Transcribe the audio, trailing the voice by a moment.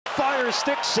fire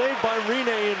stick saved by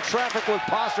Rene in traffic with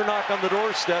Pasternak on the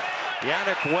doorstep.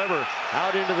 Yannick Weber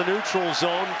out into the neutral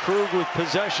zone. Krug with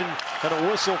possession and a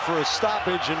whistle for a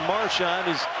stoppage, and Marchand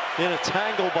is in a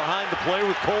tangle behind the play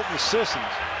with Colton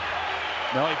Sissons.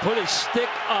 No, he put his stick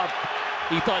up.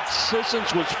 He thought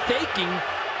Sissons was faking,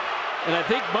 and I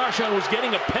think Marchand was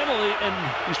getting a penalty, and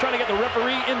he's trying to get the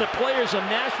referee and the players of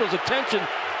Nashville's attention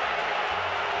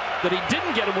that he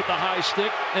didn't get him with the high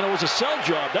stick, and it was a sell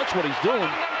job. That's what he's doing.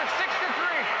 Number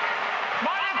 63.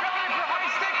 Minor penalty for high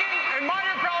sticking and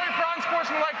minor penalty for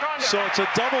unsportsmanlike conduct. So it's a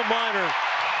double minor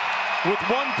with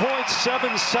 1.7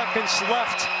 seconds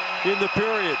left in the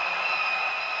period.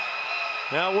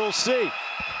 Now we'll see.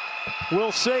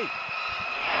 We'll see.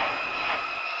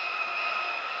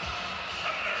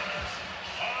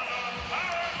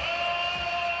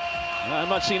 I'm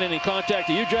not seeing any contact.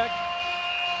 Are you, Jack?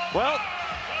 Well,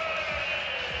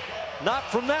 not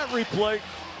from that replay.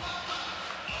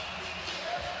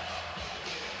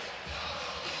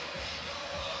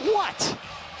 What?